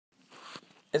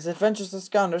It's Adventures of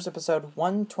Skylanders, episode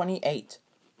 128.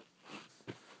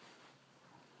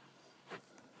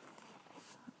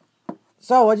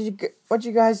 So, what did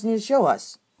you guys need to show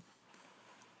us?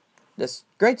 This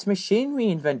great machine we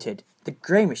invented, the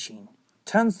gray machine.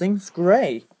 Turns things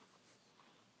gray.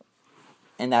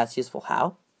 And that's useful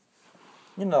how?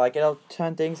 You know, like it'll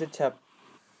turn things into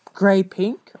gray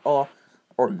pink or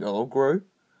yellow gray.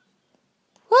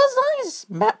 Well, as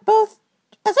long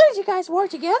as you guys work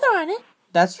together on it.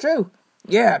 That's true.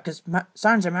 Yeah, because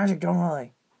science and magic don't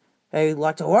really. They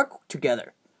like to work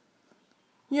together.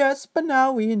 Yes, but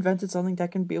now we invented something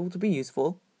that can be able to be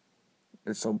useful.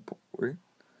 At some point.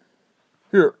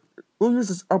 Here, we'll use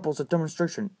this apple as a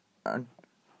demonstration. And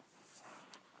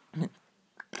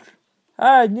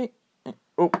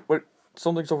oh, wait,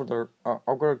 something's over there.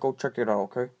 I'm gonna go check it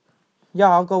out, okay?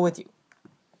 Yeah, I'll go with you.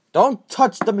 Don't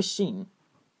touch the machine.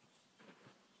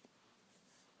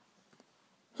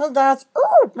 Hey guys,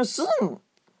 machine!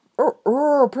 Press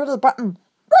the button.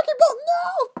 Break it button now!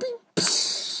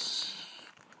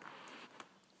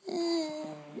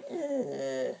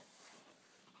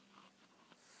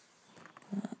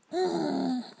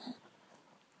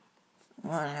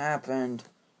 What happened?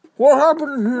 What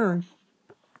happened here?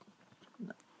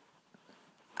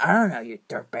 I don't know, you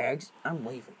dirtbags. I'm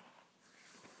leaving.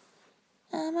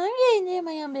 I'm getting to do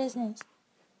my own business.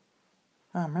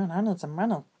 Oh man, I need some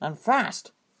money. And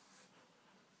fast.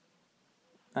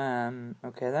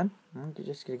 Okay then. I'm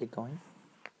just gonna get going.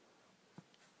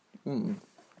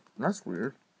 That's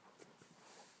weird.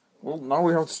 Well, now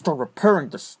we have to start repairing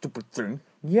this stupid thing.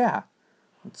 Yeah.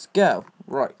 Let's go.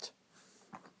 Right.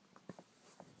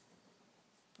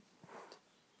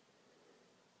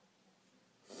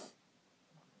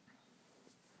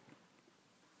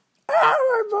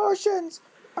 My emotions!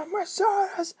 My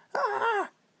sodas! I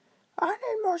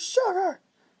need more sugar!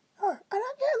 And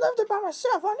I can't lift it by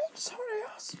myself. I need somebody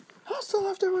else to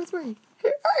lift it with me.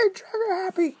 Hey, Trigger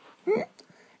Happy! Do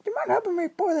you mind helping me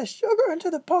pour the sugar into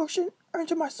the potion or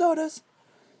into my sodas?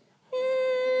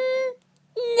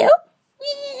 Nope.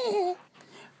 Yeah.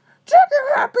 Trigger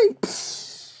Happy!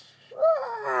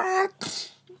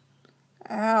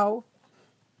 Ow.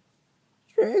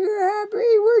 Trigger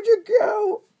Happy, where'd you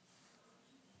go?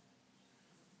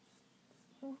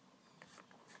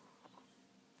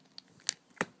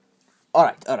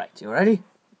 Alright, you ready?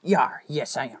 Yar,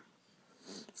 yes I am.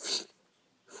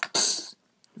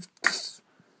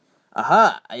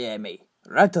 Aha, I am a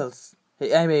rattlepuss,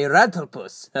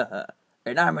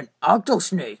 and I'm an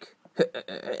octosnake.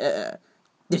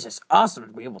 This is awesome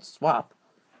to be able to swap.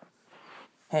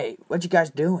 Hey, what you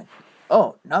guys doing?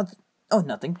 Oh,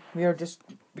 nothing. We are just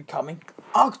becoming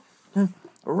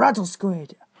rattle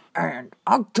squid and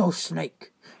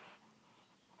octosnake.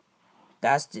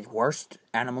 That's the worst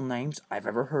animal names I've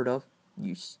ever heard of.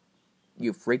 You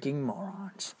freaking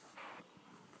morons.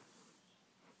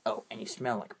 Oh, and you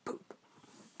smell like poop.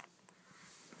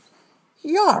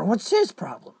 Yar, what's his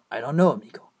problem? I don't know,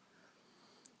 amigo.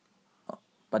 Oh,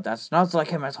 but that's not like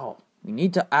him at all. We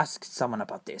need to ask someone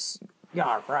about this.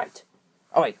 Yar, right.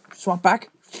 Oh wait, swap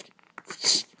back.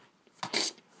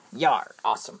 Yar,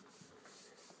 awesome.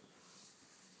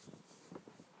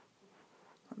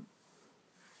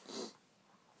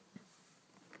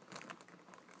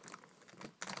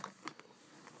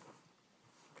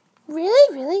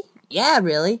 Really? Yeah,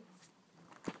 really.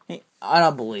 Hey, I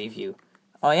don't believe you.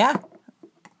 Oh yeah?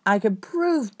 I could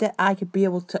prove that I could be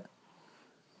able to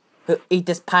eat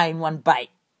this pie in one bite.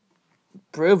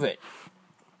 Prove it.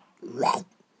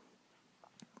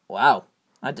 Wow,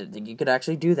 I didn't think you could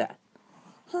actually do that.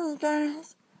 Hey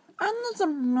guys, I need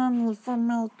some money for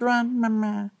my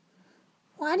grandmama.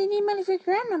 Why do you need money for your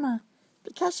grandmama?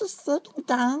 Because she's sick and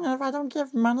dying, and if I don't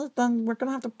give money, then we're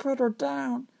gonna have to put her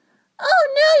down. Oh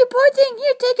no, you poor thing!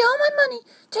 Here, take all my money.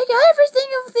 Take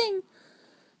everything.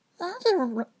 Thank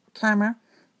you, camera.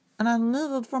 And I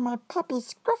need it for my puppy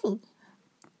Scruffy.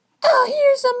 Oh,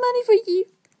 here's some money for you.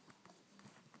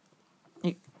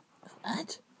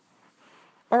 What?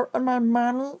 Or my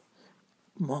mommy.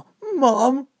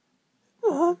 Mom.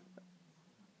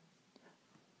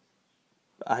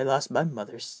 I lost my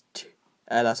mother's too.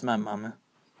 I lost my mama.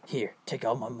 Here, take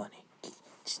all my money.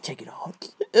 Just take it all.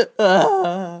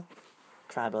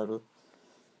 Cry, baby.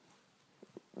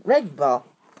 Red Ball.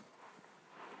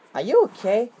 Are you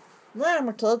okay? Yeah, I'm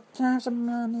okay. Can I have some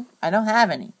money? I don't have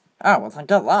any. Oh, well, I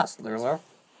got lost, Lulu.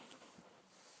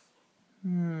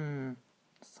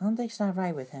 Something's not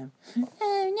right with him.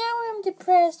 Oh, now I'm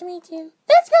depressed. Me too.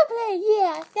 Let's go play.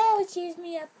 Yeah, that would cheer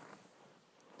me up.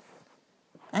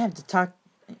 I have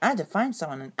to find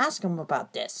someone and ask them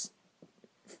about this.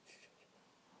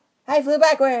 I flew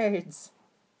backwards.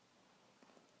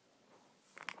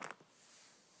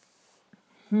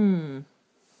 Trying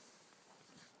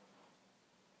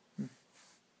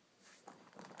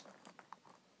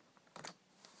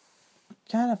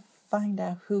to find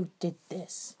out who did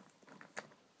this.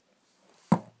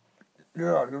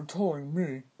 Yeah, you're telling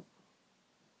me.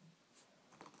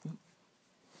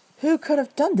 Who could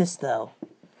have done this, though?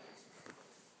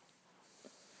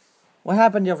 What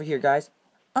happened over here, guys?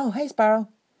 Oh, hey, Spyro.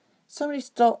 Somebody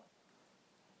stole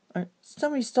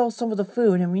some of the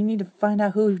food, and we need to find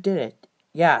out who did it.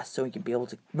 Yeah, so we can be able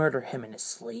to murder him in his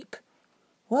sleep.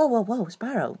 Whoa,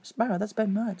 Spyro. Spyro, that's a bit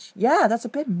much. Yeah, that's a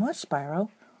bit much, Spyro.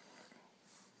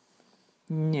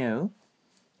 No,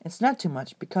 it's not too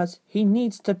much, because he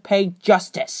needs to pay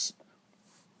justice.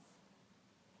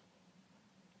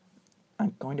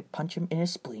 I'm going to punch him in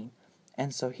his spleen,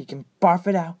 and so he can barf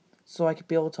it out, so I can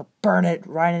be able to burn it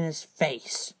right in his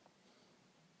face.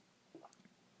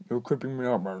 You're creeping me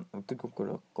out, man. I think I'm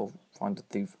gonna go find the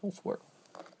thief elsewhere.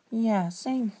 Yeah,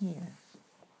 same here.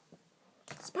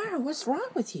 Spyro, what's wrong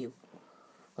with you?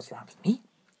 What's wrong with me?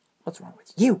 What's wrong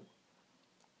with you?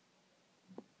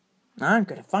 I'm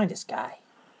gonna find this guy,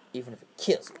 even if it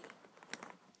kills me.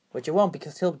 Which it won't,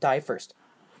 because he'll die first.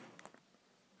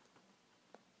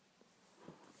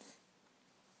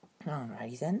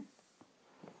 Alrighty then.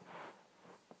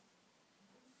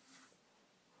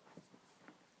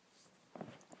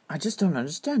 I just don't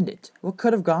understand it. What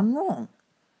could have gone wrong?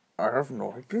 I have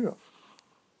no idea.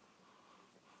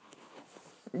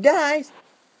 Guys!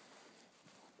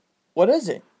 What is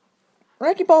it?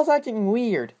 Wrecking Ball's acting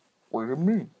weird. What do you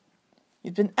mean?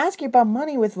 He's been asking about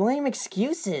money with lame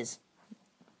excuses.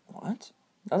 What?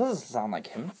 That doesn't sound like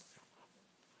him.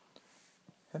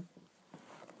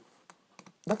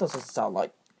 That doesn't sound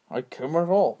like him at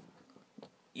all.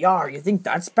 Yar, you think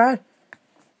that's bad?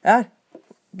 That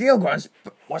Gill was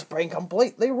being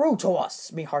completely rude to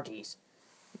us, me hearties.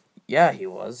 Yeah, he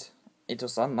was. It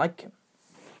was unlike him.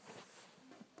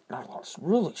 That was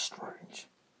really strange.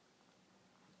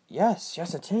 Yes,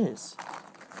 it is.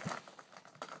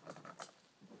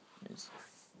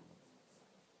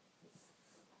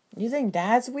 You think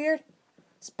that's weird?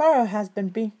 Spyro has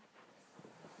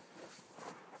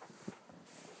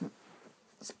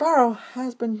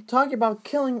been talking about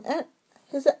killing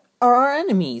our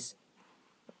enemies.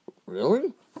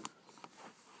 Really?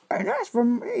 And as for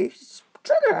me,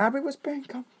 Trigger Happy was being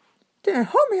didn't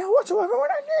help me out whatsoever when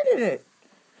I needed it.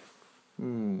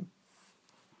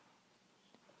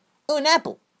 Oh, an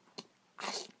apple.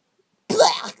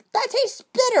 Blah, that tastes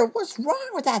bitter. What's wrong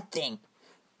with that thing?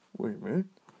 Wait a minute.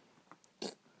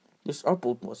 This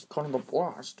apple was kind of a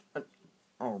blast. And,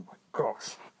 oh my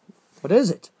gosh. What is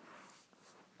it?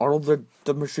 All of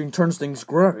the machine turns things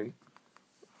gray.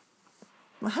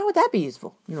 Well, how would that be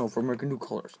useful? You know, for making new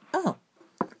colors. Oh.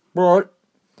 But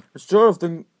instead of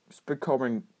things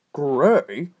becoming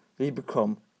gray, they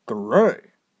become gray.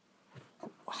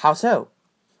 How so?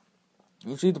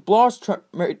 You see, the blast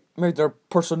made their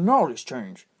personalities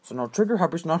change. So now Trigger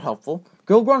Happy's not helpful.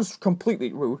 Grunt's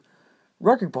completely rude.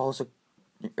 Wrecking Ball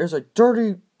is a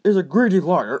greedy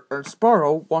liar, and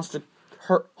Spyro wants to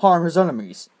harm his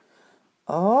enemies.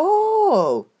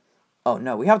 Oh. Oh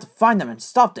no, we have to find them and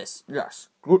stop this. Yes.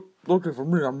 Lucky for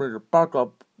me, I made a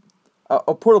backup,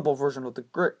 a portable version of the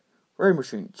gray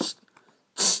machine.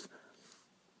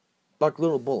 Like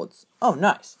little bullets. Oh,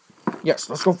 nice. Yes,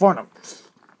 let's go find them.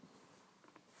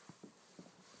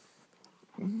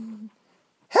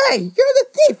 Hey, you're the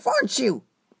thief, aren't you?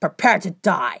 Prepare to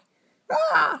die.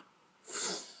 Ah!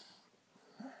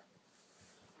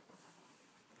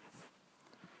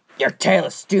 Your tail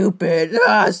is stupid.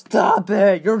 Ah, stop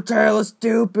it. Your tail is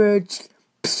stupid.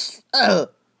 Ow.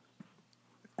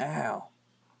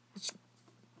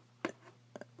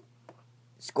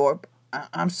 Scorp.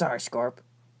 I'm sorry, Scorp.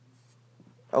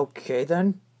 Okay,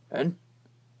 then. And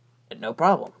no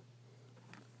problem.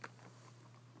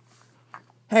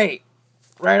 Hey,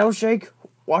 Rattle Shake,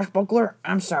 Washbuckler,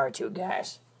 I'm sorry too,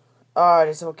 guys.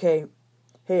 It's okay.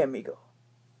 Hey, amigo.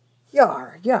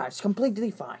 Yeah, it's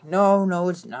completely fine. No,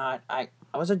 it's not. I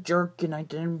was a jerk and I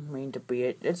didn't mean to be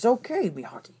it. It's okay, me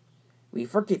hearty. We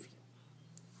forgive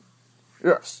you.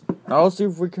 Yes. Now let's see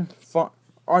if we can find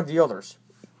the others.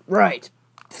 Right.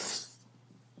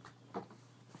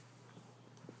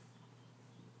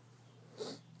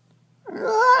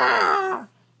 Ah!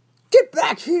 Get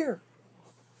back here!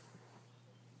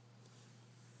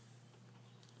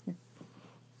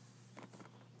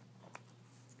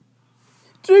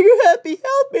 Trigger Happy,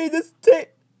 help me! This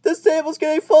table's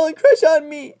gonna fall and crash on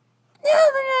me! No,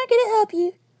 we're not gonna help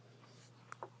you.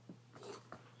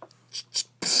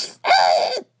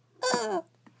 Oh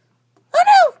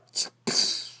no!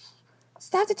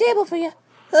 Stop the table for you.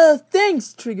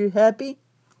 Thanks, Trigger Happy.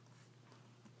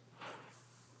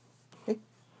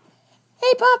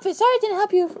 Hey, Puffy, sorry I didn't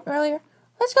help you earlier.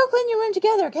 Let's go clean your room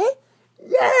together, okay?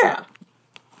 Yeah!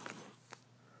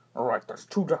 Alright, there's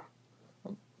two down.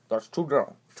 There's two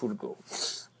down. Two to go.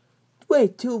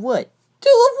 Wait, two of what?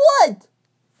 Two of what?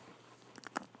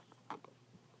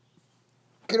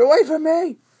 Get away from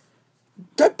me!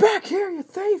 Get back here, you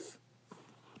thief!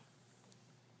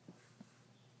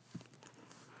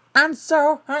 And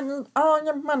so, I need all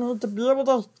your money to be able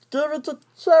to give it to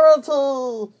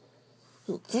charity.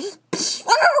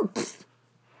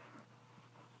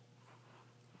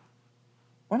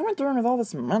 What am I doing with all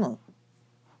this money?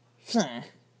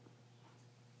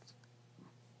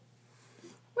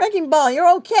 Wrecking Ball,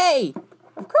 you're okay.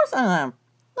 Of course I am.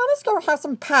 Now let's go have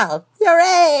some pal.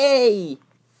 Hooray!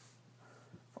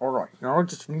 Alright, now I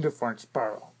just need to find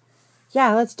Spyro.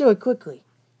 Yeah, let's do it quickly.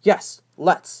 Yes,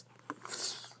 let's.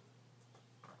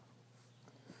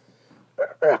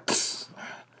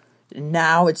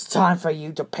 Now it's time for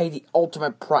you to pay the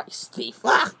ultimate price, thief.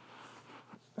 Ah!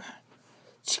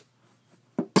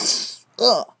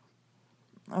 Ugh.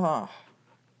 Oh.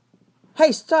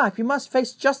 Hey, stop! You must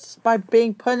face justice by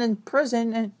being put in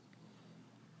prison and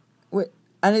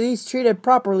at least treated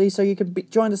properly so you can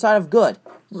join the side of good.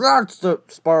 That's the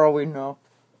Spyro we know.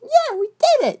 Yeah, we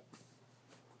did it!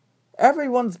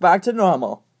 Everyone's back to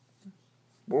normal.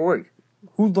 But wait,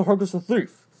 who the heck is the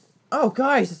thief? Oh,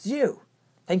 guys, it's you.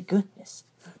 Thank goodness.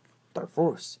 That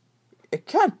voice. It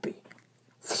can't be.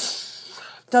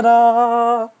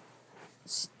 Ta-da!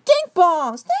 Stink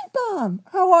Bomb! Stink Bomb!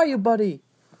 How are you, buddy?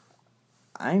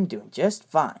 I'm doing just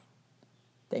fine.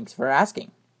 Thanks for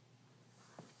asking.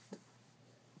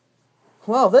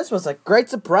 Well, this was a great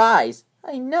surprise.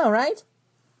 I know, right?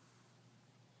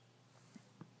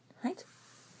 Right?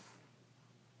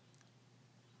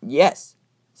 Yes.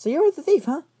 So you were the thief,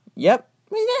 huh? Yep.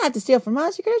 I mean, you didn't have to steal from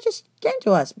us. You could have just came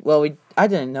to us. Well, I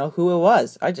didn't know who it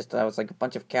was. I just thought it was like a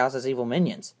bunch of Chaos's evil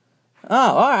minions.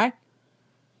 Oh, alright.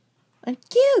 And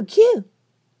cute.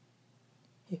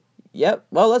 Yep,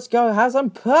 well, let's go have some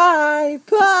pie!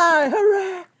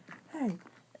 Hooray! Hey.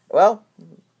 Well,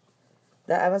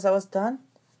 that episode was done.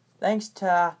 Thanks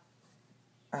to...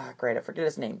 great, I forget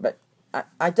his name, but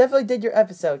I definitely did your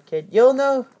episode, kid. You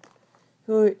know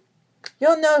who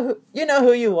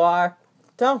you are.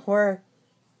 Don't worry.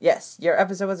 Yes, your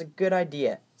episode was a good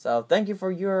idea. So thank you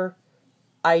for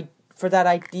that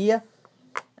idea.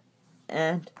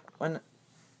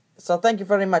 So thank you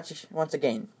very much once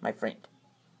again, my friend.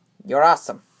 You're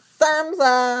awesome. Thumbs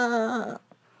up.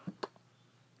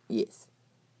 Yes.